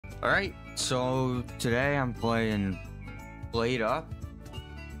Alright, so today I'm playing Blade Up.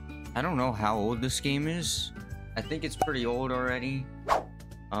 I don't know how old this game is. I think it's pretty old already.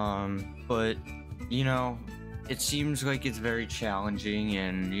 But, you know, it seems like it's very challenging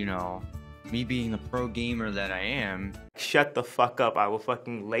and, you know, me being the pro gamer that I am. Shut the fuck up, I will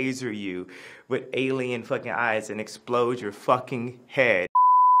fucking laser you with alien fucking eyes and explode your fucking head.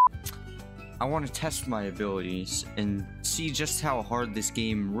 I want to test my abilities and see just how hard this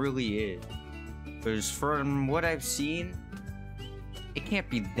game really is. Because from what I've seen, it can't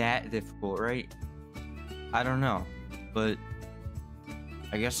be that difficult, right? I don't know, but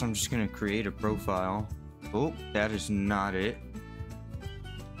I guess I'm just gonna create a profile. Oh, that is not it.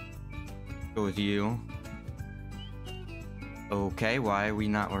 Go with you. Okay, why are we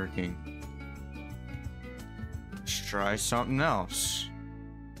not working? Let's try something else.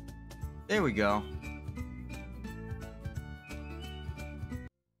 There we go.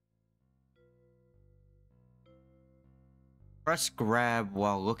 Press grab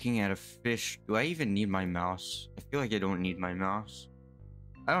while looking at a fish. Do I even need my mouse? I feel like I don't need my mouse.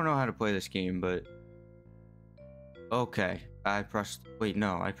 I don't know how to play this game, but... Okay, I pressed... Wait,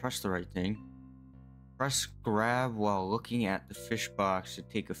 no, I pressed the right thing. Press grab while looking at the fish box to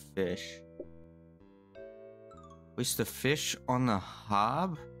take a fish. Place the fish on the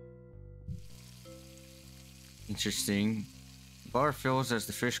hob? Interesting. Bar fills as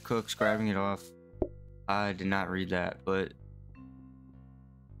the fish cooks, grabbing it off. I did not read that, but...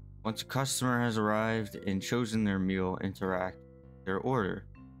 Once a customer has arrived and chosen their meal, interact with their order.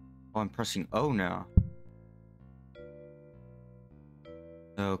 Oh, I'm pressing O now.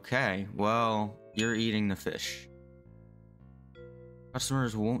 Okay, well, you're eating the fish.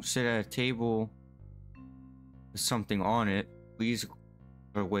 Customers won't sit at a table with something on it. Please...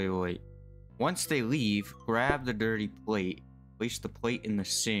 Oh, wait. Once they leave, grab the dirty plate. Place the plate in the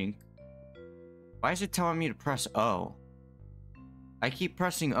sink. Why is it telling me to press O? I keep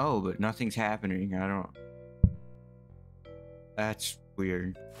pressing O, but nothing's happening. I don't... That's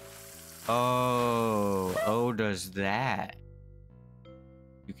weird. Oh, O does that.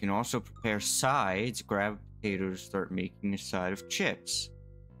 You can also prepare sides. Grab potatoes, start making a side of chips.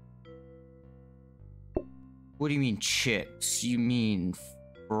 What do you mean chips? You mean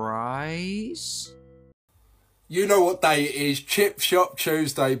fries? You know what day it is, Chip Shop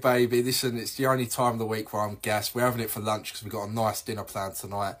Tuesday, baby. Listen, it's the only time of the week where I'm gassed. We're having it for lunch because we've got a nice dinner planned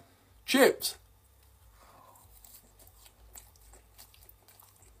tonight. Chips!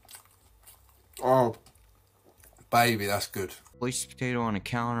 Oh, baby, that's good. Place the potato on a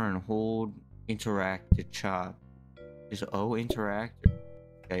counter and hold interact to chop. Is O interact?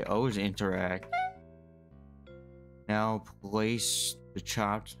 Okay, O is interact. Now place the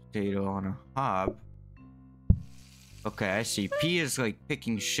chopped potato on a hob. Okay, I see. P is like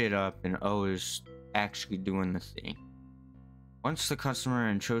picking shit up and O is actually doing the thing. Once the customer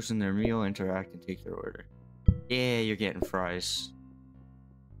and chosen their meal, interact and take their order. Yeah, you're getting fries.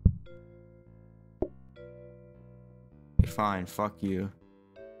 Okay, fine, fuck you.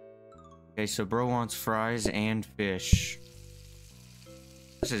 Okay, so bro wants fries and fish.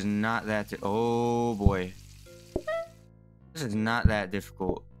 This is not that oh boy. This is not that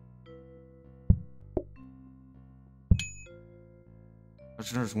difficult.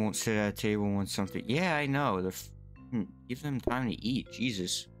 Customers won't sit at a table when something... Yeah, I know. Give them time to eat.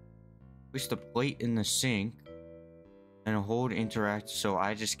 Jesus. Place the plate in the sink. And hold interact so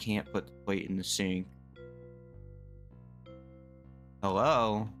I just can't put the plate in the sink.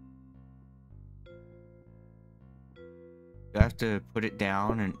 Hello? You have to put it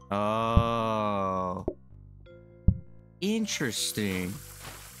down and... Oh. Interesting.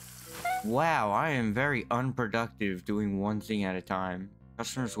 Wow, I am very unproductive doing one thing at a time.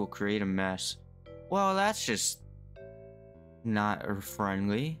 Customers will create a mess. Well, that's just not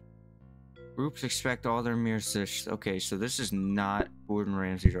friendly. Groups expect all their meals to... Okay, so this is not Gordon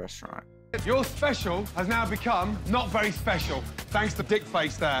Ramsay's restaurant. Your special has now become not very special, thanks to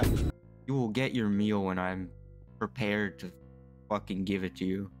Dickface there. You will get your meal when I'm prepared to fucking give it to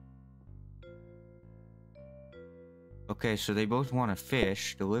you. Okay, so they both want a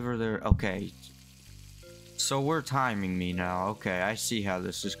fish. Deliver their... Okay. So we're timing me now. Okay, I see how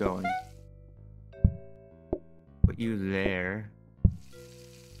this is going. Put you there.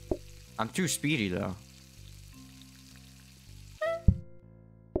 I'm too speedy, though.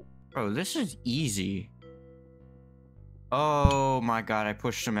 Bro, this is easy. Oh my god, I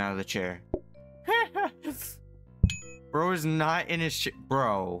pushed him out of the chair. Bro is not in his chair.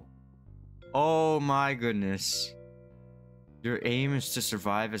 Bro. Oh my goodness. Your aim is to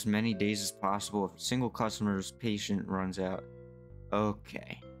survive as many days as possible if a single customer's patient runs out.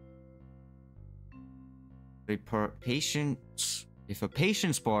 Okay. If a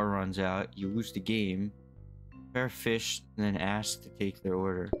patience bar runs out, you lose the game. Prepare fish, and then ask to take their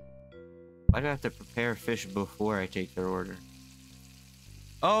order. Why do I have to prepare fish before I take their order?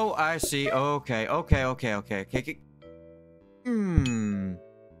 Oh, I see. Okay.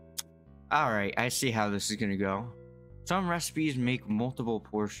 Alright, I see how this is gonna go. Some recipes make multiple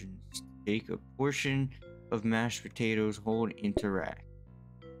portions. Take a portion of mashed potatoes, hold, interact.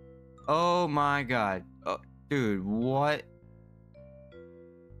 Oh my god. Oh, dude, what?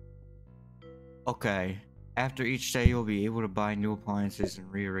 Okay. After each day, you'll be able to buy new appliances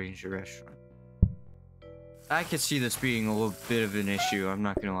and rearrange your restaurant. I could see this being a little bit of an issue, I'm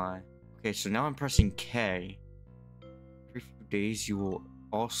not gonna lie. Okay, so now I'm pressing K. Every few days, you will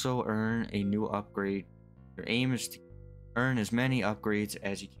also earn a new upgrade. Your aim is to earn as many upgrades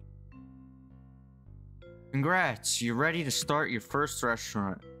as you can. Congrats, you're ready to start your first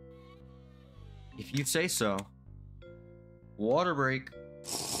restaurant. If you say so. Water break.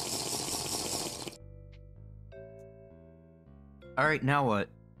 Alright, now what?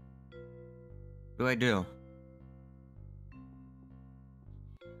 What do I do?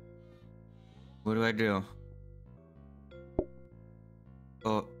 What do I do?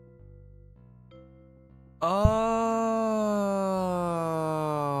 Oh. Oh,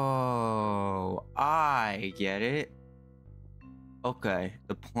 I get it. Okay,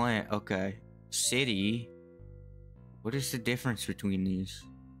 the plant, okay. City. What is the difference between these?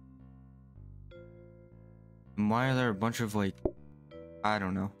 And why are there a bunch of, like, I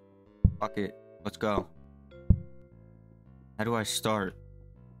don't know. Fuck it. Let's go. How do I start?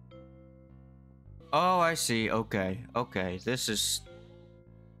 Oh, I see. Okay. Okay. This is...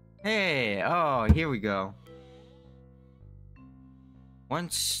 Hey! Oh, here we go.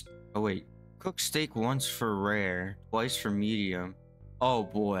 Once... Oh, wait. Cook steak once for rare, twice for medium. Oh,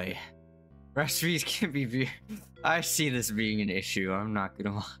 boy. Recipes can be... I see this being an issue. I'm not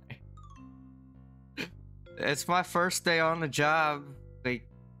gonna lie. It's my first day on the job. Like...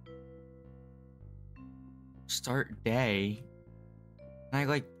 Start day. Can I,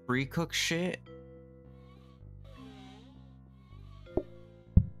 like, pre-cook shit?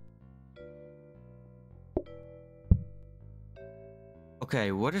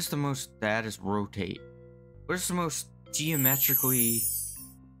 Okay, what is the most... That is rotate. What is the most geometrically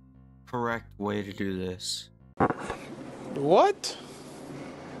correct way to do this? What?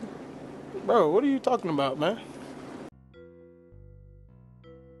 Bro, what are you talking about, man?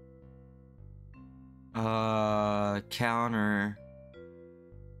 Counter.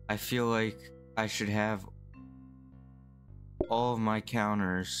 I feel like I should have all of my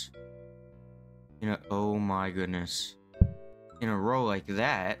counters oh my goodness, in a row like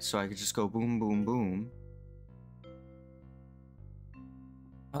that, so I could just go boom, boom, boom.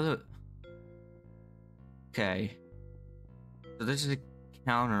 Okay. So this is a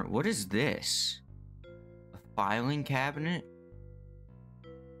counter. What is this? A filing cabinet?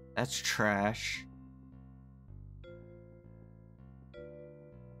 That's trash.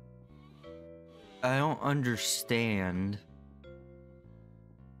 I don't understand.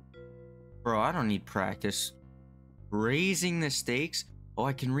 Bro, I don't need practice. Raising the stakes? Oh,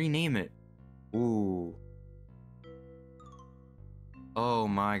 I can rename it. Ooh. Oh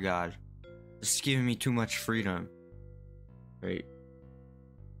my god. This is giving me too much freedom. Wait.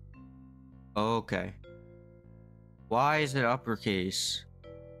 Okay. Why is it uppercase?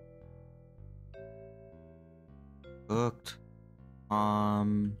 Cooked.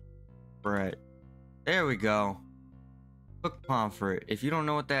 Brett. There we go. Cooked pomfret. If you don't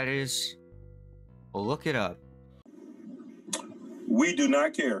know what that is, well, look it up. We do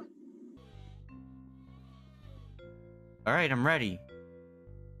not care. Alright, I'm ready.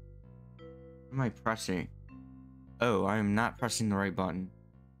 What am I pressing? Oh, I am not pressing the right button.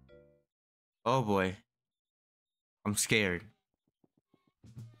 Oh boy. I'm scared.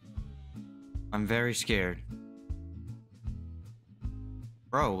 I'm very scared.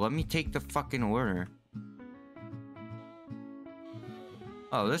 Bro, let me take the fucking order.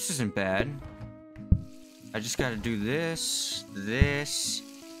 Oh, this isn't bad. I just gotta do this, this.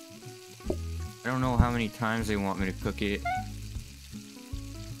 I don't know how many times they want me to cook it.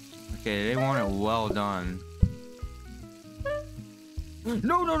 Okay, they want it well done.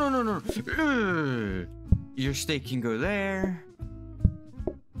 No, no, no, no, no. Ugh. Your steak can go there.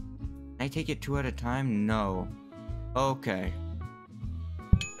 Can I take it 2 at a time? No. Okay.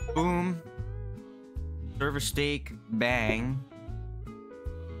 Boom. Serve a steak. Bang.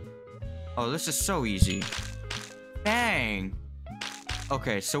 Oh, this is so easy. Bang.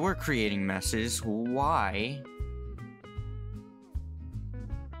 Okay, so we're creating messes. Why?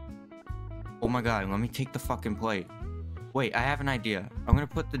 Oh my god, let me take the fucking plate. Wait, I have an idea. I'm gonna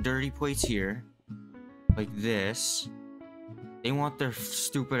put the dirty plates here. Like this. They want their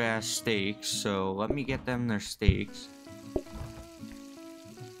stupid ass steaks, so let me get them their steaks.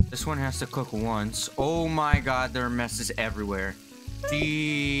 This one has to cook once. Oh my god, there are messes everywhere.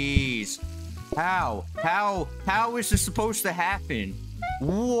 Jeez. How is this supposed to happen?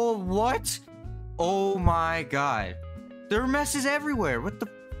 Whoa, what? Oh my god. There are messes everywhere. What the?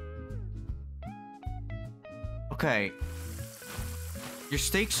 Okay. Your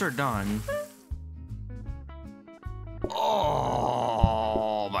steaks are done.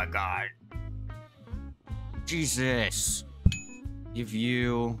 Oh my god. Jesus. Give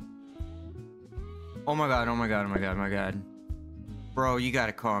you. Oh my god, oh my god, oh my god, oh my god. Bro, you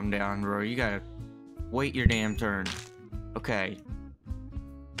gotta calm down, bro. You gotta wait your damn turn. Okay.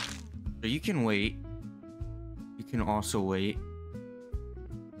 So you can wait. You can also wait.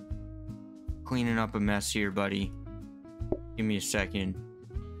 Cleaning up a mess here, buddy. Give me a second.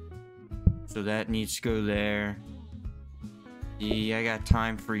 So that needs to go there. Yeah, I got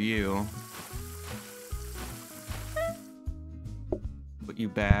time for you. Put you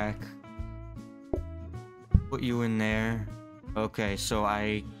back. Put you in there. Okay, so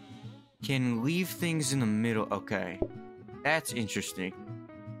I can leave things in the middle. Okay. That's interesting.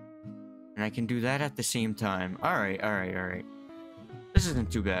 And I can do that at the same time. Alright, alright, alright. This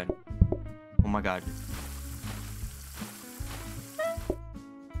isn't too bad. Oh my god.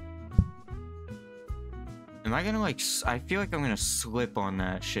 Am I gonna like... I feel like I'm gonna slip on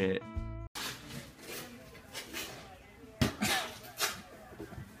that shit.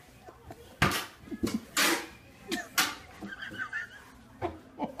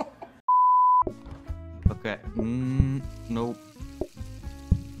 Okay. Nope.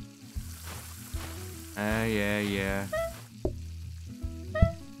 Yeah.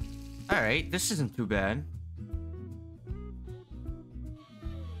 Alright, this isn't too bad.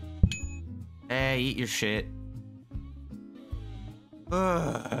 Hey, eat your shit.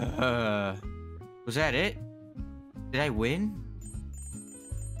 Was that it? Did I win?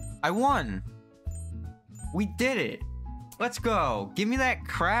 I won! We did it! Let's go! Give me that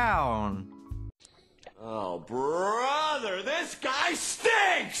crown! Oh, brother, this guy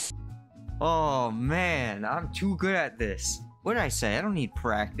stinks! Oh, man, I'm too good at this. What did I say? I don't need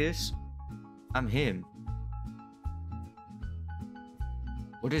practice. I'm him.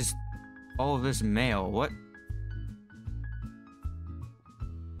 What is all of this mail? What?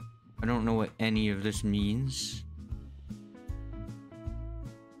 I don't know what any of this means.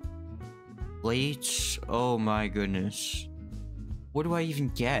 Plates? Oh my goodness. What do I even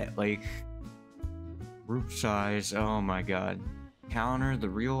get? Like, group size? Oh my god. Counter, the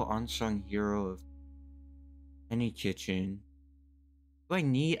real unsung hero of any kitchen. Do I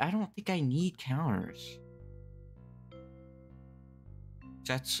need? I don't think I need counters.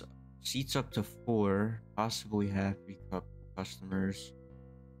 Sets seats up to 4, possibly happy customers.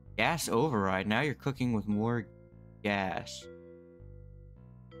 Gas override. Now you're cooking with more gas.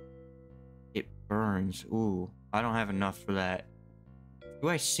 It burns. Ooh, I don't have enough for that. Do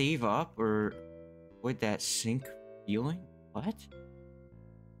I save up or avoid that sink feeling? What?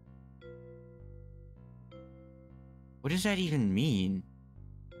 What does that even mean?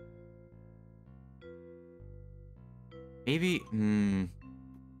 Maybe,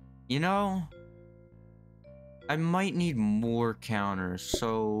 you know, I might need more counters,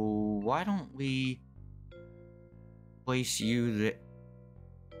 so why don't we place you there?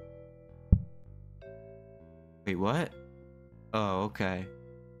 Wait, what? Oh, okay.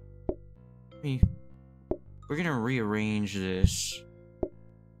 We're gonna rearrange this.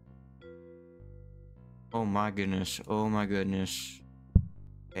 Oh my goodness, oh my goodness.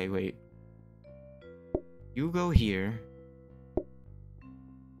 Okay, wait. You go here.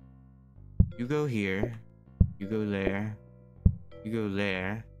 You go here. You go there. You go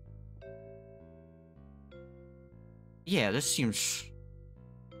there. Yeah, this seems...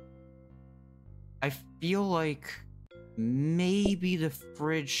 I feel like maybe the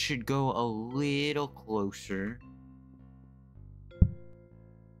fridge should go a little closer.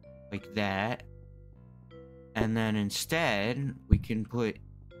 Like that. And then instead, we can put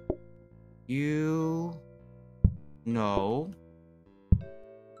you... No.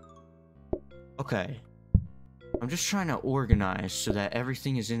 Okay. I'm just trying to organize so that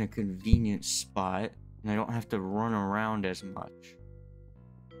everything is in a convenient spot and I don't have to run around as much.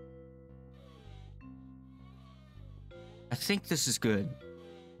 I think this is good.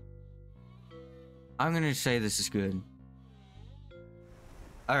 I'm gonna say this is good.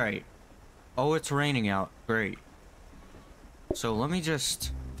 Alright. Oh, it's raining out. Great. So let me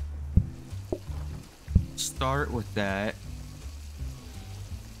just start with that.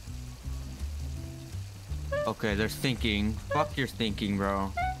 Okay, they're thinking. Fuck your thinking,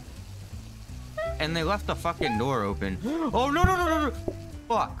 bro. And they left the fucking door open. Oh, no, no, no, no, no.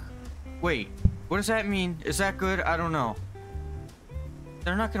 Fuck. Wait, what does that mean? Is that good? I don't know.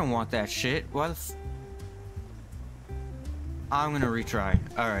 They're not gonna want that shit. Why the f... I'm gonna retry.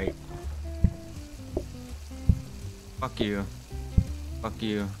 Alright. Fuck you. Fuck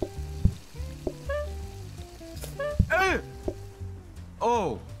you.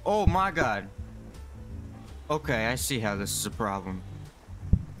 Oh! Oh my god. Okay, I see how this is a problem.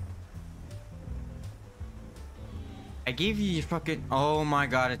 I gave you your fucking... Oh my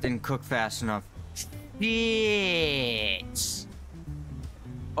god, it didn't cook fast enough. Shit!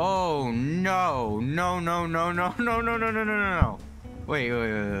 Oh no! No, no, no, no, no, no, no, no, no, no. Wait, wait,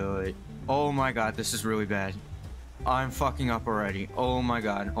 wait, wait, wait. Oh my god, this is really bad. I'm fucking up already. Oh my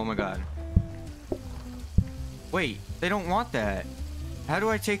god, oh my god. Wait, they don't want that. How do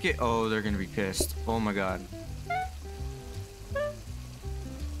I take it? Oh, they're gonna be pissed. Oh my god.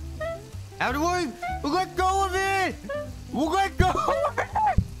 How do I let go of it? Let go of it!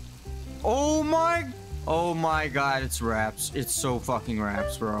 Oh my god, it's wraps. It's so fucking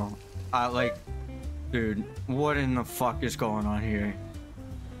wraps, bro. Like, dude, what in the fuck is going on here?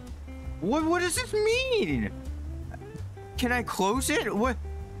 What does this mean? Can I close it? What?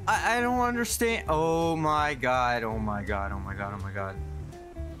 I don't understand. Oh my god, oh my god, oh my god, oh my god.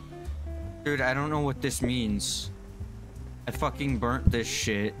 Dude, I don't know what this means. I fucking burnt this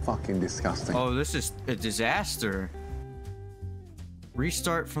shit. Fucking disgusting. Oh, this is a disaster.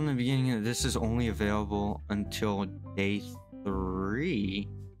 Restart from the beginning. This is only available until day 3.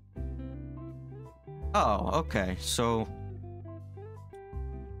 Oh, okay. So...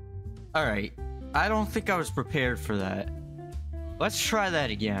 Alright. I don't think I was prepared for that. Let's try that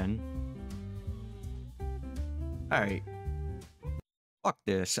again. Alright. Fuck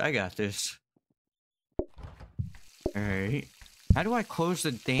this. I got this. Alright. How do I close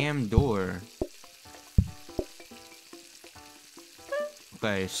the damn door?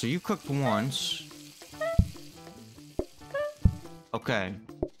 Okay, so you cooked once. Okay.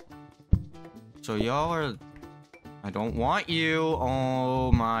 So y'all are... I don't want you.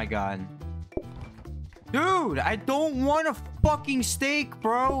 Oh my god. Dude, I don't want a fucking steak,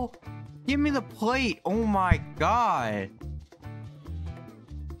 bro. Give me the plate. Oh my god.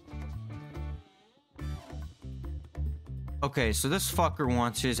 Okay, so this fucker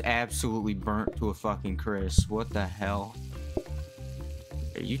wants his absolutely burnt to a fucking crisp. What the hell?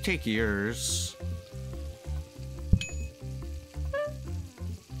 Okay, you take yours.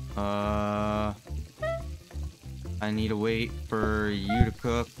 I need to wait for you to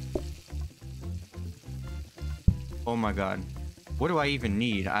cook. Oh my god. What do I even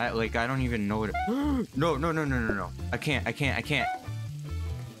need? I don't even know what no, no, no, no, no, no. I can't.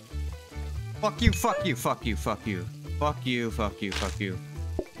 Fuck you, fuck you, fuck you, fuck you. Fuck you, fuck you, fuck you.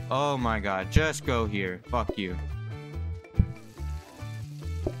 Oh my god, just go here. Fuck you.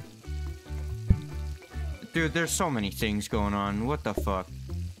 Dude, there's so many things going on. What the fuck?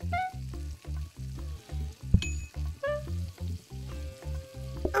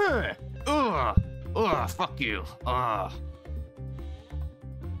 Fuck you.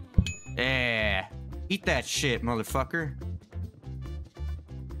 Yeah. Eat that shit, motherfucker.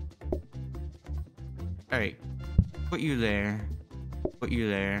 Alright. Put you there. Put you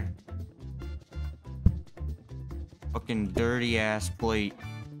there. Fucking dirty ass plate.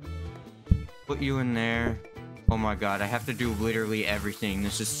 Put you in there. Oh my god, I have to do literally everything.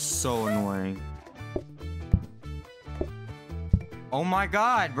 This is so annoying. Oh my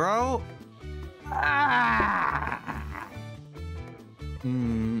god, bro.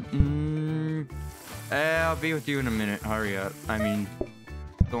 I'll be with you in a minute. Hurry up. I mean,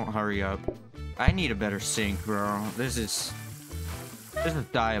 don't hurry up. I need a better sink, bro. This is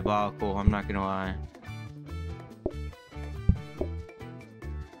diabolical. I'm not gonna lie.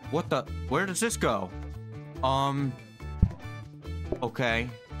 What the? Where does this go? Okay.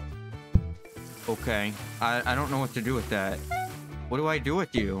 Okay. I don't know what to do with that. What do I do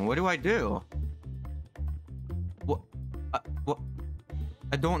with you? What do I do? What?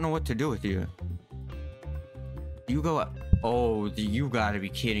 I don't know what to do with you. You go up. Oh, you gotta be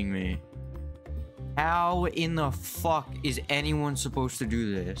kidding me. How in the fuck is anyone supposed to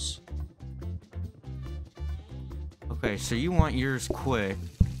do this? Okay, so you want yours quick.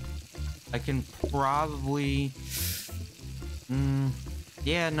 I can probably...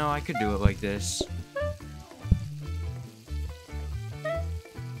 yeah, no, I could do it like this.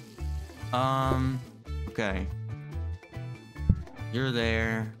 Okay. You're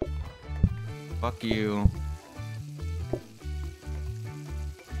there. Fuck you.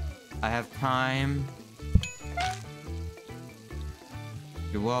 I have time.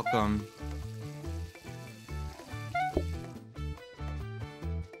 You're welcome.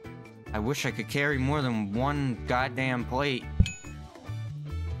 I wish I could carry more than one goddamn plate.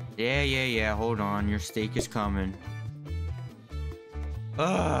 Yeah, hold on. Your steak is coming.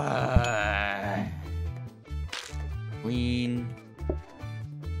 Clean.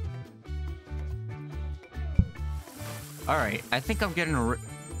 Alright, I think I'm getting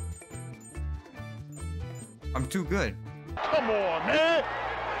I'm too good. Come on, man!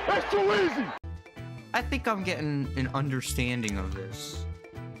 That's too easy! I think I'm getting an understanding of this.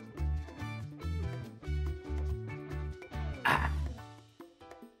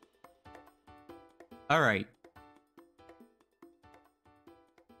 Alright.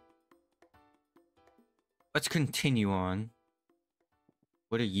 Let's continue on.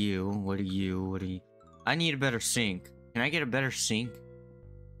 What are you? I need a better sink. Can I get a better sink?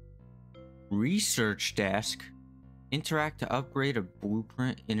 Research desk. Interact to upgrade a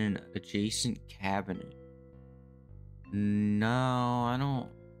blueprint in an adjacent cabinet. No, I don't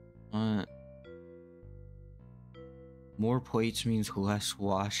want... More plates means less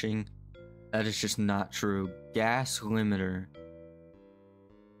washing. That is just not true. Gas limiter.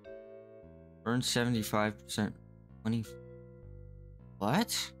 Burn 75%. 20...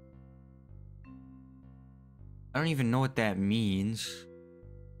 What? I don't even know what that means.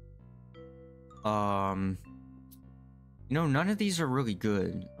 You know, none of these are really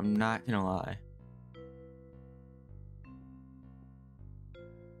good. I'm not gonna lie.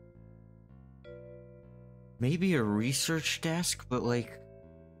 Maybe a research desk, but like,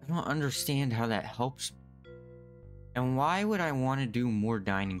 I don't understand how that helps. And why would I want to do more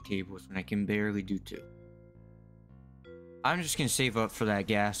dining tables when I can barely do 2? I'm just gonna save up for that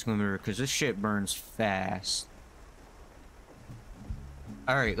gas limiter because this shit burns fast.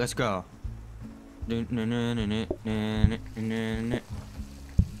 Alright, let's go. Let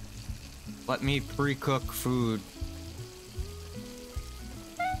me pre-cook food.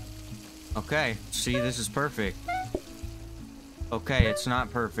 Okay, see, this is perfect. Okay, it's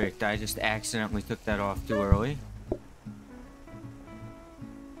not perfect. I just accidentally took that off too early.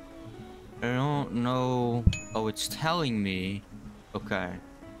 I don't know... Oh, it's telling me. Okay.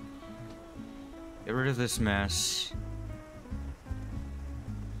 Get rid of this mess.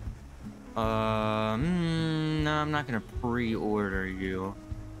 No, I'm not gonna pre-order you.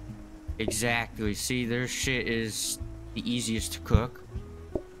 Exactly. See, their shit is the easiest to cook.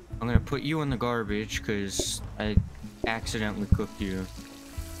 I'm gonna put you in the garbage because I accidentally cooked you.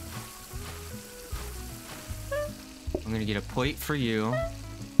 I'm gonna get a plate for you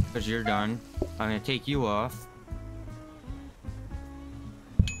because you're done. I'm gonna take you off.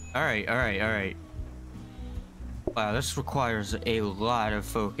 Alright. Wow, this requires a lot of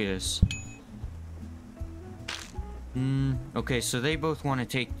focus. Okay, so they both want to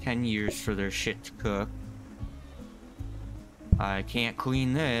take 10 years for their shit to cook. I can't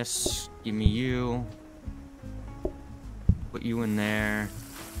clean this. Give me you. Put you in there.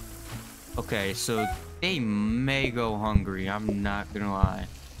 Okay, so they may go hungry. I'm not gonna lie.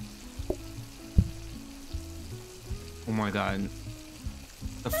 Oh my god.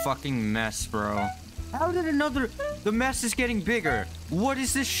 The fucking mess, bro. How did another... The mess is getting bigger. What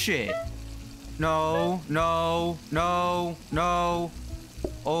is this shit? No. Oh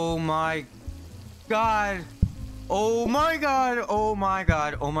my god. Oh my god. Oh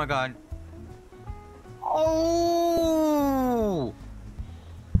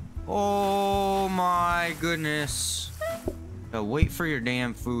my goodness. Now wait for your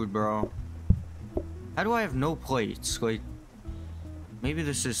damn food, bro. How do I have no plates? Like, maybe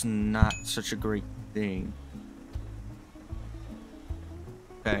this is not such a great thing.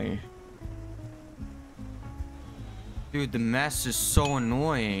 Okay. Dude, the mess is so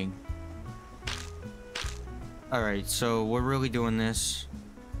annoying. Alright, so we're really doing this.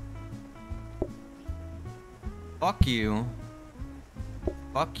 Fuck you.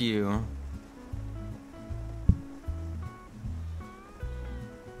 Fuck you.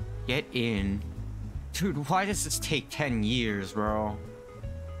 Get in. Dude, why does this take 10 years, bro?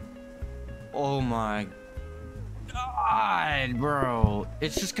 Oh my god, bro.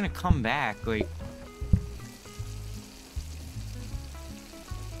 It's just gonna come back, like...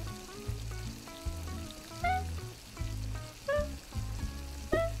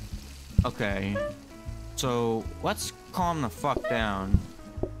 Okay. So, let's calm the fuck down.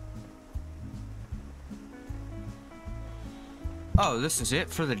 Oh, this is it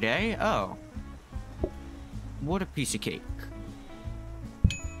for the day? Oh. What a piece of cake.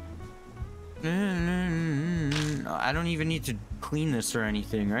 I don't even need to clean this or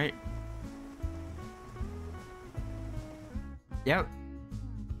anything, right? Yep.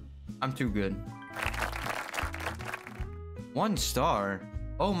 I'm too good. 1 star?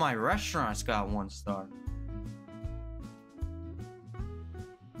 Oh, my restaurant's got 1 star.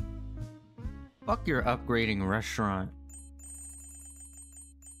 Fuck your upgrading restaurant.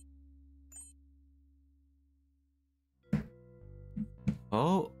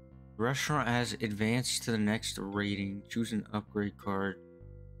 Oh, restaurant has advanced to the next rating. Choose an upgrade card.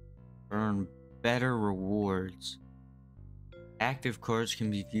 Earn better rewards. Active cards can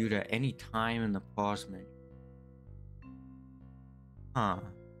be viewed at any time in the pause menu. Huh.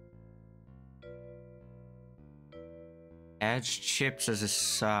 Adds chips as a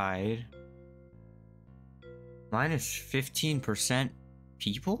side. Minus 15%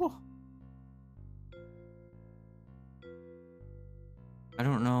 people? I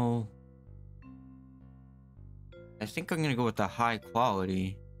don't know. I think I'm gonna go with the high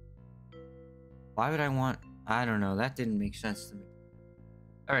quality. Why would I want... I don't know. That didn't make sense to me.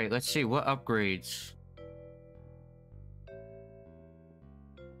 Alright, let's see. What upgrades?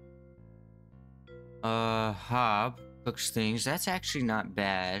 Hob. Cooks things. That's actually not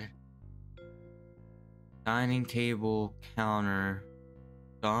bad. Dining table, counter.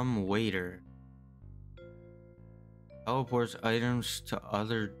 Dumb waiter. Teleports items to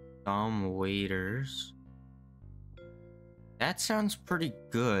other dumb waiters. That sounds pretty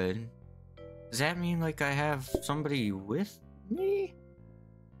good. Does that mean like I have somebody with me?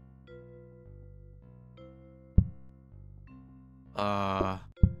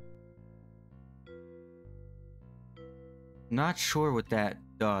 Not sure what that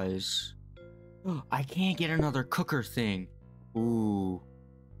does. I can't get another cooker thing. Ooh.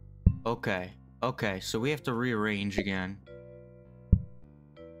 Okay. Okay, so we have to rearrange again.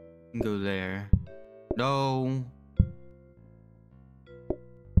 Go there. No.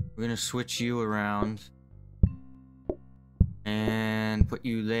 We're gonna switch you around. And put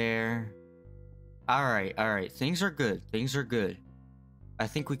you there. Alright, alright. Things are good. Things are good. I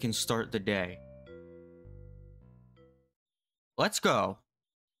think we can start the day. Let's go.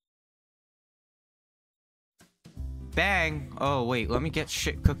 Bang! Oh, wait. Let me get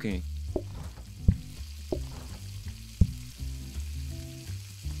shit cooking.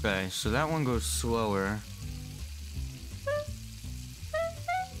 Okay, so that one goes slower.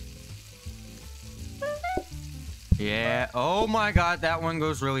 Yeah. Oh my god, that one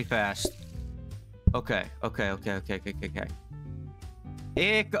goes really fast. Okay, okay.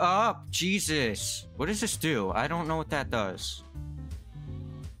 Ick up! Jesus! What does this do? I don't know what that does.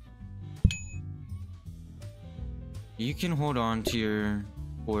 You can hold on to your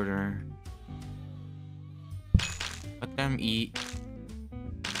order. Let them eat.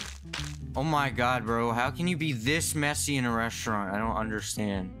 Oh my god, bro. How can you be this messy in a restaurant? I don't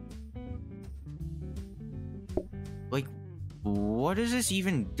understand. Like, what does this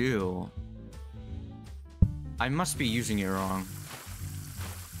even do? I must be using it wrong.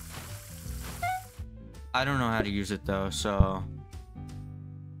 I don't know how to use it though, so...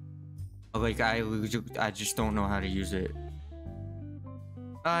 Like, I just don't know how to use it.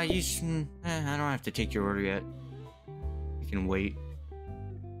 I don't have to take your order yet. You can wait.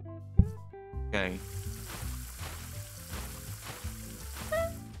 Okay.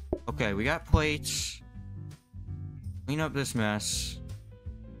 Okay, we got plates. Clean up this mess.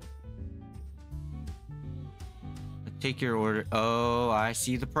 Take your order. Oh, I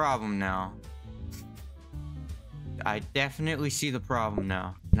see the problem now. I definitely see the problem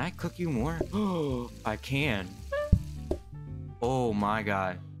now. Can I cook you more? Oh, I can. Oh my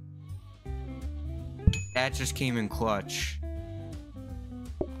god. That just came in clutch.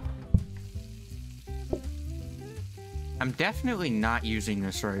 I'm definitely not using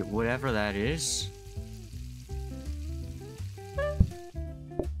this right, whatever that is.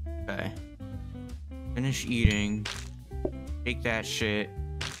 Okay. Finish eating. Take that shit.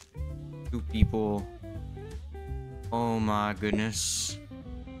 2 people. Oh my goodness.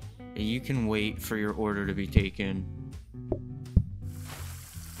 You can wait for your order to be taken.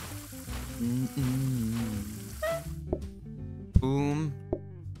 Boom.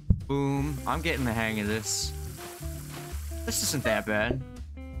 Boom. I'm getting the hang of this. This isn't that bad.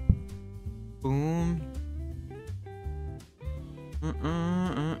 Boom.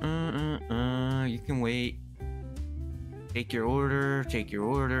 You can wait. Take your order. Take your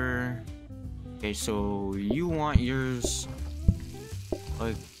order. Okay, so you want yours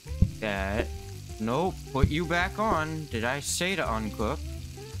like that. Nope. Put you back on. Did I say to uncook?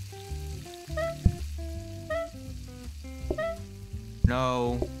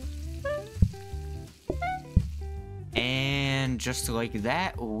 No. And just like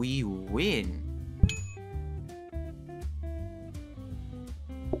that, we win.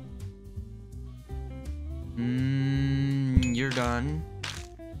 You're done.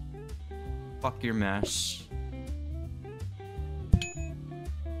 Fuck your mess.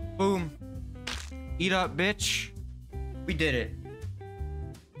 Boom. Eat up, bitch. We did it.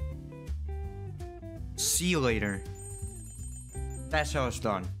 See you later. That's how it's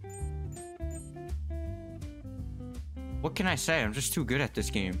done. What can I say? I'm just too good at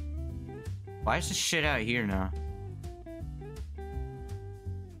this game. Why is this shit out here now?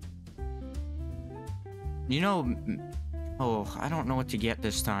 You know... Oh, I don't know what to get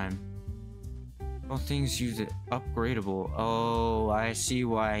this time. All things use it upgradable. Oh, I see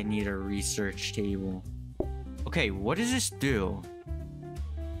why I need a research table. Okay, what does this do?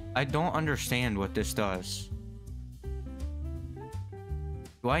 I don't understand what this does.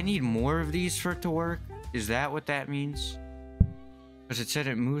 Do I need more of these for it to work? Is that what that means? Because it said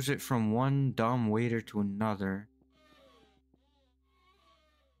it moves it from one dumb waiter to another.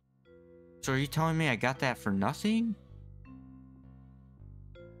 So are you telling me I got that for nothing?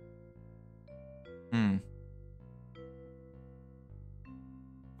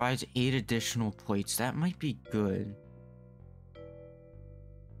 Provides 8 additional plates. That might be good.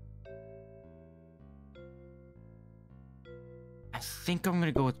 I think I'm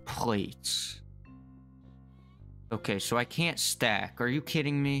gonna go with plates. Okay, so I can't stack. Are you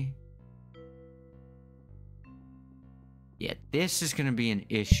kidding me? Yeah, this is gonna be an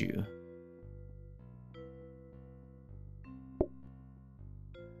issue.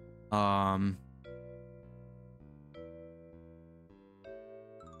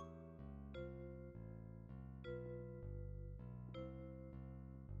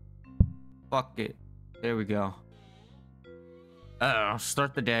 Fuck it. There we go.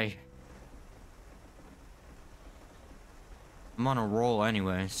 Start the day. I'm on a roll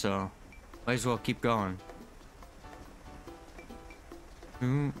anyway, so might as well keep going.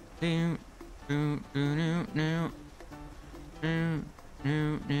 Boom, boom, bum,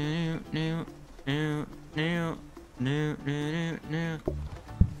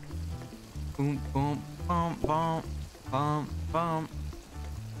 bum, bum, bum.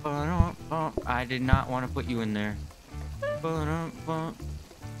 I did not want to put you in there.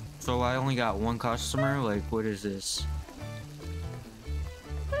 So I only got one customer? Like, what is this?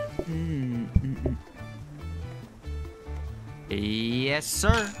 Yes,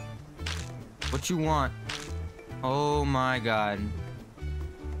 sir. What you want? Oh my god.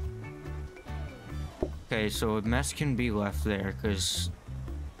 Okay, so a mess can be left there, because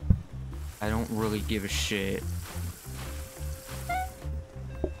I don't really give a shit.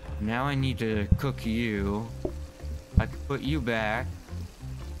 Now I need to cook you. I can put you back.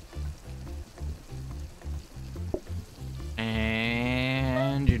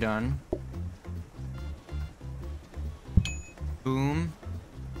 And you're done. Boom.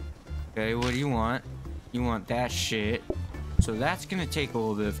 Okay, what do you want? You want that shit. So that's gonna take a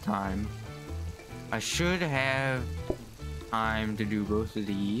little bit of time. I should have time to do both of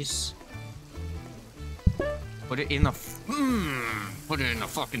these. Put it in the put it in the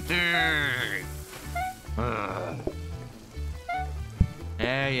fucking thing.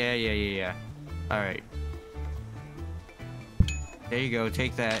 Yeah. All right. There you go.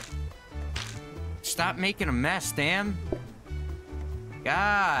 Take that. Stop making a mess, damn.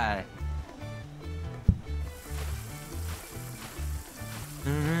 God.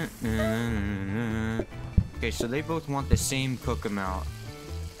 Okay, so they both want the same cook amount.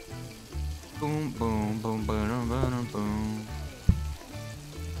 Boom, boom, boom, boom, boom, boom.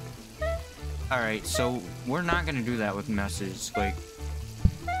 Alright, so we're not gonna do that with messes. Like,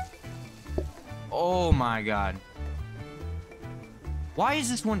 oh my god. Why is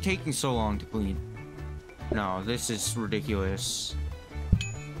this one taking so long to clean? No, this is ridiculous.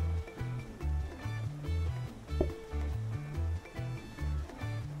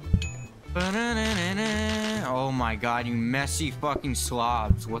 Oh my god, you messy fucking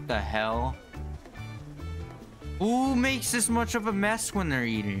slobs. What the hell? Who makes this much of a mess when they're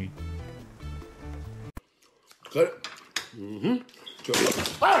eating? Got it.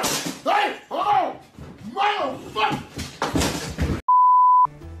 Hey! Oh! Motherfucker!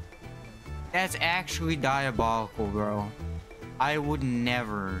 That's actually diabolical, bro. I would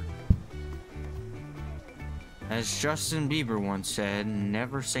never. As Justin Bieber once said,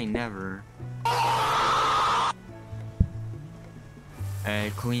 never say never.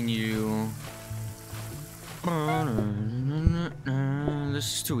 Hey, clean you.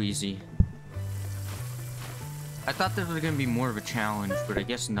 This is too easy. I thought this was gonna be more of a challenge, but I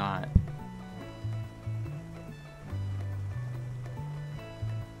guess not.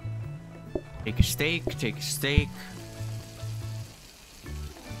 Take a steak, take a steak.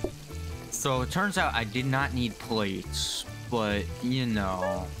 So it turns out I did not need plates, but you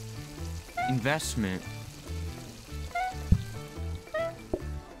know, investment.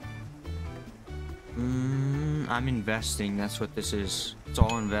 I'm investing, that's what this is. It's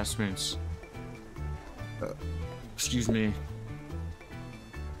all investments. Excuse me.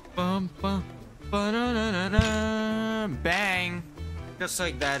 Bum, bum, ba-da-da-da-da. Bang! Just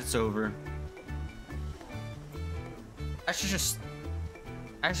like that, it's over.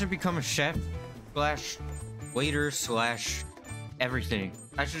 I should become a chef slash waiter slash everything.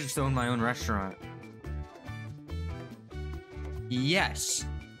 I should just own my own restaurant. Yes.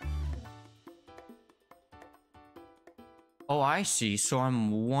 Oh, I see. So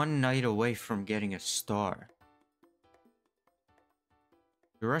I'm one night away from getting a star.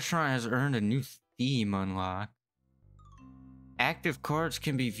 The restaurant has earned a new theme unlock. Active cards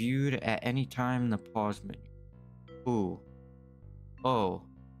can be viewed at any time in the pause menu. Ooh. Oh.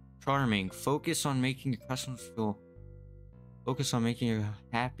 Charming. Focus on making your customers feel... Focus on making you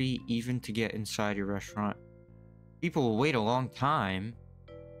happy even to get inside your restaurant. People will wait a long time.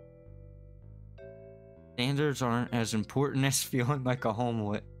 Standards aren't as important as feeling like a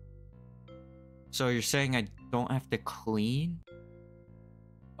homelet. So you're saying I don't have to clean?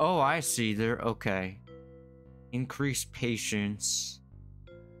 Oh, I see. They're okay. Increase patience.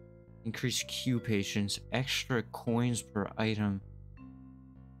 Increase queue patience. Extra coins per item.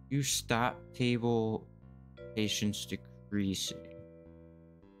 You stop table patience decreasing.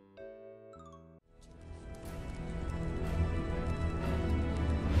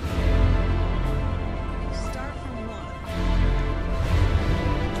 Start from 1.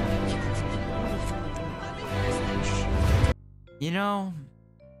 You know,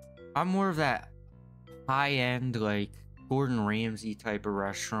 I'm more of that high-end, like, Gordon Ramsay type of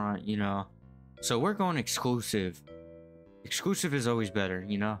restaurant, you know? So we're going exclusive. Exclusive is always better,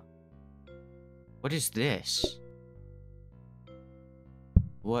 you know? What is this?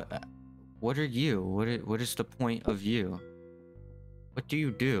 What are you? What is the point of you? What do you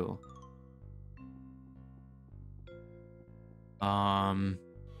do?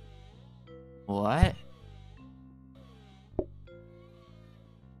 What?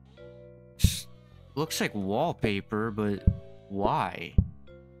 Looks like wallpaper, but why?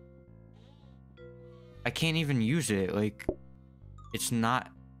 I can't even use it, like, it's not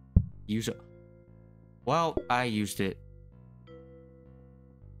usable. Well, I used it.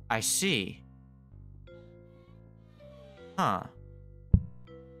 I see. Huh.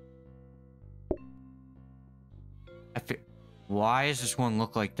 Why does this one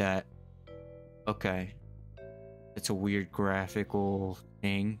look like that? Okay. It's a weird graphical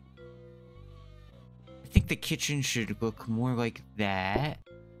thing. I think the kitchen should look more like that.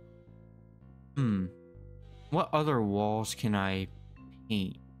 What other walls can I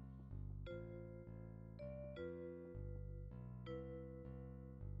paint?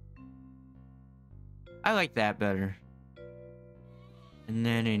 I like that better. And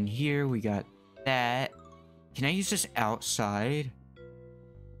then in here we got that. Can I use this outside?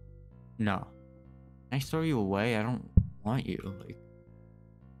 No. Can I throw you away? I don't want you. Like.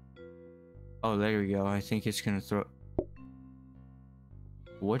 Oh, there we go. I think it's gonna throw...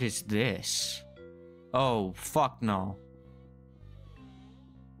 What is this? Oh, fuck no.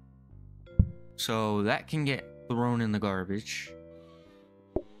 So that can get thrown in the garbage.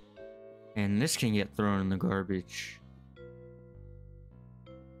 And this can get thrown in the garbage.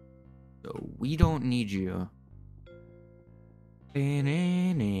 So we don't need you.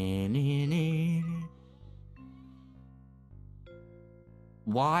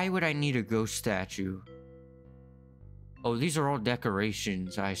 Why would I need a ghost statue? Oh, these are all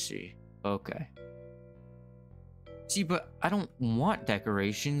decorations, I see. Okay. See, but I don't want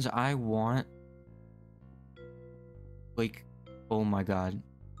decorations. I want... Like, oh my god.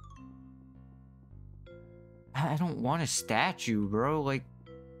 I don't want a statue, bro. Like...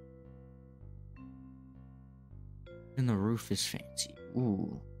 And the roof is fancy.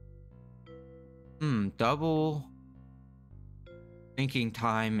 Ooh. Double... thinking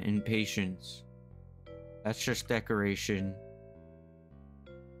time and patience. That's just decoration.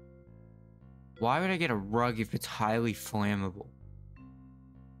 Why would I get a rug if it's highly flammable?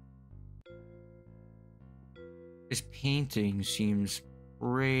 This painting seems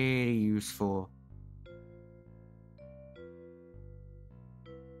pretty useful.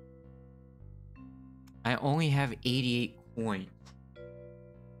 I only have 88 coins.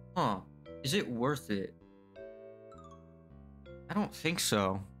 Huh. Is it worth it? I don't think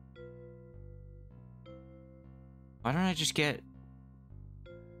so. Why don't I just get...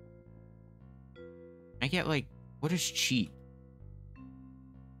 I get like, what is cheap?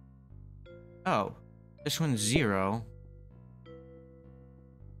 Oh, this one's 0.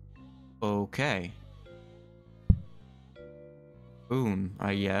 Okay. Boom,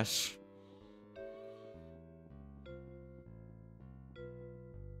 I guess.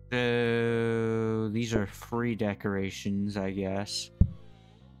 So these are free decorations, I guess.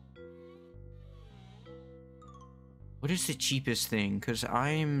 What is the cheapest thing? Because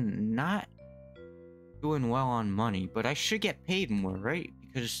I'm not doing well on money, but I should get paid more, right?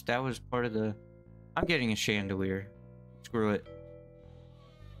 Because that was part of the... I'm getting a chandelier. Screw it.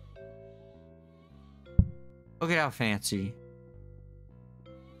 Look at how fancy.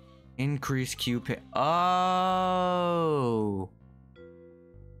 Increase queue pay. Oh!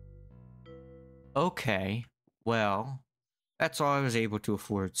 Okay. Well, that's all I was able to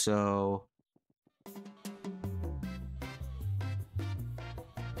afford, so...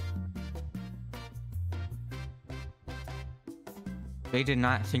 They did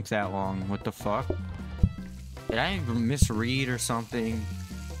not think that long. What the fuck? Did I misread or something?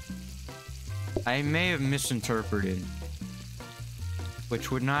 I may have misinterpreted.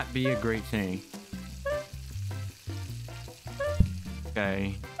 Which would not be a great thing.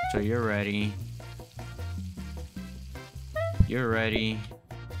 Okay, so you're ready. You're ready.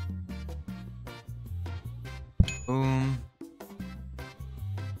 Boom.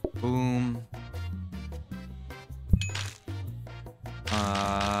 Boom.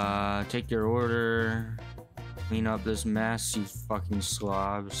 Take your order. Clean up this mess, you fucking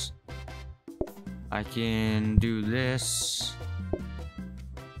slobs. I can do this.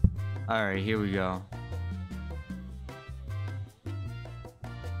 Alright, here we go.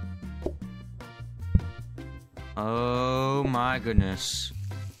 Oh my goodness.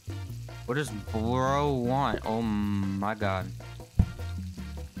 What does bro want? Oh my god.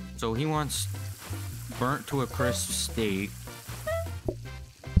 So he wants burnt to a crisp steak.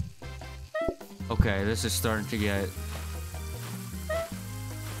 Okay, this is starting to get...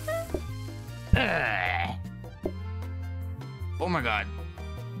 Oh my god.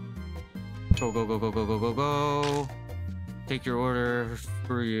 Go, go, go, go, go, go, go, go. Take your order.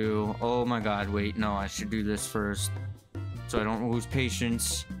 Screw you. Oh my god, wait. No, I should do this first. So I don't lose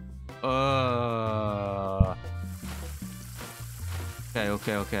patience. Okay,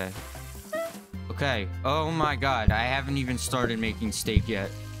 okay, okay. Okay. Oh my god, I haven't even started making steak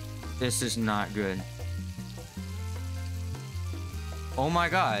yet. This is not good. Oh my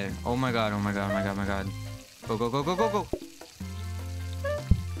god. Oh my god, oh my god, oh my god, oh my god. Go, go, go, go, go, go.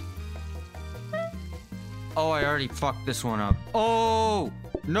 Oh, I already fucked this one up. Oh!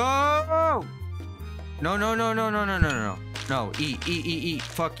 No! No, no, no, no, no, no, no, no. No, eat, eat, eat, eat.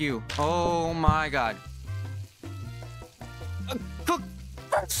 Fuck you. Oh my god. Cook!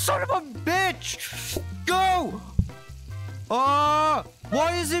 Son of a bitch! Go! Oh!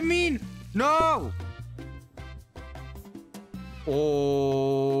 Why does it mean? No!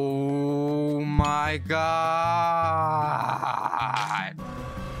 Oh my god!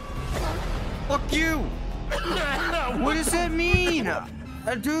 Fuck you! What does that mean?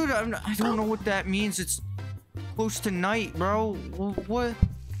 Dude, I don't know what that means. It's close to night, bro. What?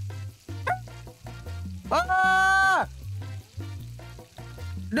 Ah!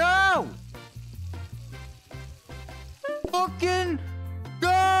 No! Fucking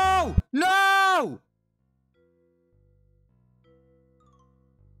go! No!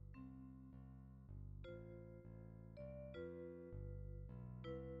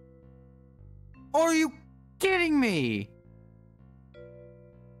 Are you kidding me?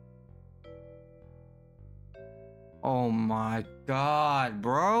 Oh my god,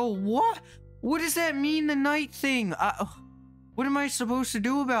 bro. What? What does that mean, the night thing? What am I supposed to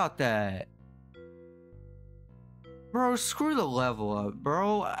do about that? Bro, screw the level up,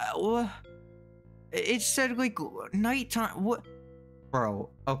 bro. It said, like, nighttime. What? Bro,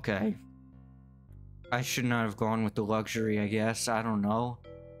 okay. I should not have gone with the luxury, I guess. I don't know.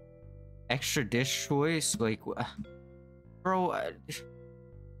 Extra dish choice? Like, bro.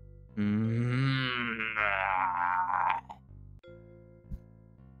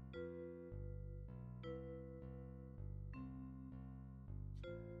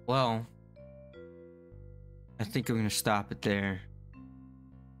 Well, I think I'm gonna stop it there.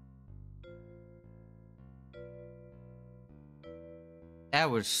 That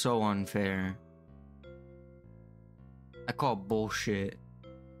was so unfair. I call bullshit.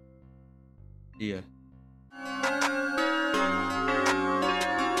 Yeah.